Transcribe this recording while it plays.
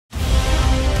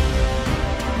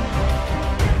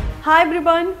Hi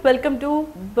everyone, welcome to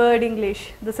Bird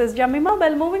English. This is Jamima.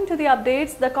 Well, moving to the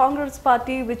updates, the Congress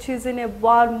party, which is in a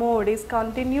war mode, is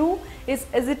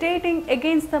hesitating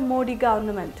against the Modi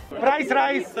government. Price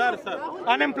rise,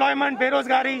 unemployment,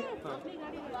 बेरोजगारी,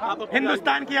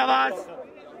 हिंदुस्तान की आवाज,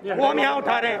 वो हम यहाँ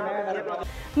उठा रहे हैं.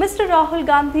 Mr. Rahul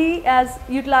Gandhi has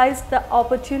utilized the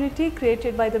opportunity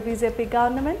created by the BJP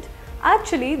government.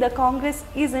 Actually, the Congress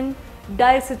is in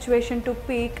dire situation to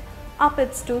pick up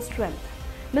its true strength.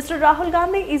 Mr. Rahul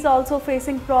Gandhi is also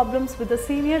facing problems with the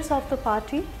seniors of the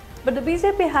party, but the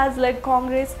BJP has led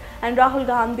Congress and Rahul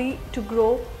Gandhi to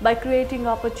grow by creating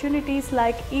opportunities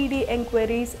like ED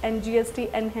inquiries and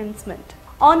GST enhancement.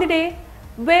 On the day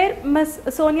where Ms.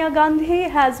 Sonia Gandhi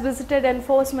has visited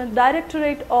Enforcement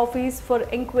Directorate Office for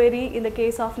inquiry in the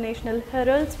case of National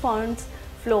Herald's funds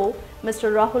flow,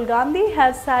 Mr. Rahul Gandhi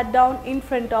has sat down in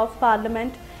front of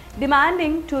Parliament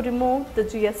demanding to remove the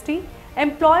GST,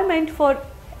 employment for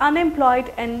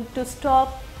unemployed and to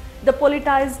stop the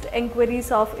politicized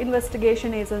inquiries of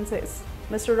investigation agencies.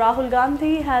 Mr. Rahul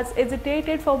Gandhi has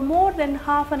hesitated for more than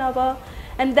half an hour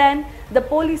and then the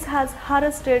police has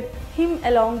arrested him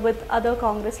along with other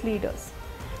Congress leaders.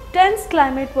 Tense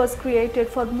climate was created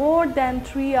for more than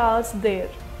 3 hours there.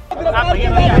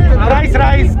 Price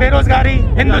rise, बेरोजगारी,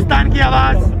 हिंदुस्तान की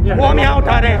आवाज, वो हम यहाँ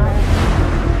उठा रहे हैं.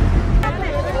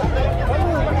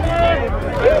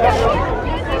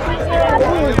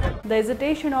 The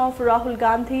hesitation of Rahul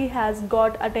Gandhi has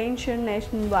got attention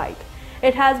nationwide.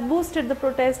 It has boosted the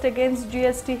protest against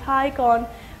GST hike on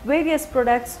various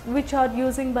products which are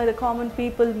used by the common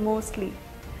people mostly.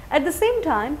 At the same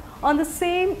time, on the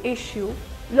same issue,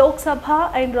 Lok Sabha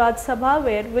and Raj Sabha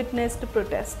were witnessed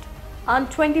protest. On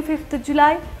 25th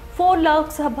July, 4 Lok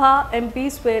Sabha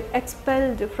MPs were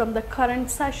expelled from the current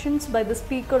sessions by the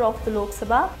Speaker of the Lok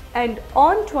Sabha, and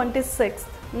on 26th,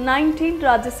 19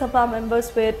 Rajya Sabha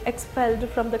members were expelled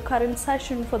from the current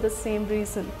session for the same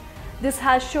reason. This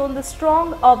has shown the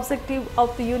strong objective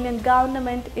of the union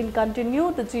government in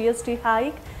continue the GST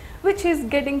hike, which is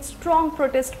getting strong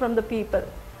protest from the people.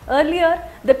 Earlier,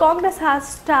 the Congress has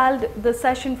stalled the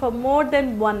session for more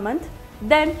than 1 month.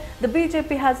 Then, the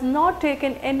BJP has not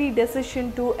taken any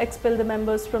decision to expel the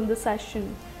members from the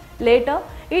session. Later,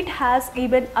 it has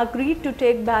even agreed to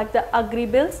take back the agri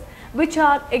bills which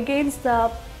are against the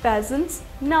peasants.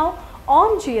 Now,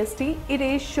 on GST, it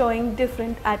is showing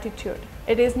different attitude.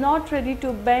 It is not ready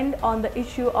to bend on the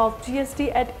issue of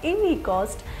GST at any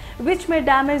cost, which may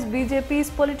damage BJP's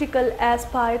political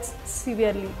aspirations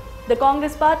severely. The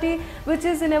Congress party, which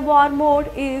is in a war mode,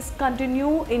 is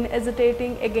continue in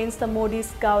hesitating against the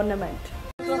Modi's government.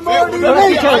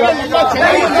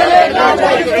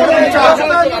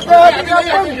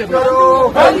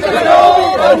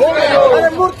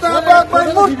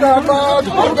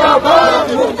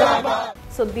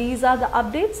 So these are the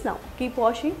updates now. Keep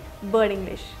watching Bird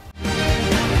English.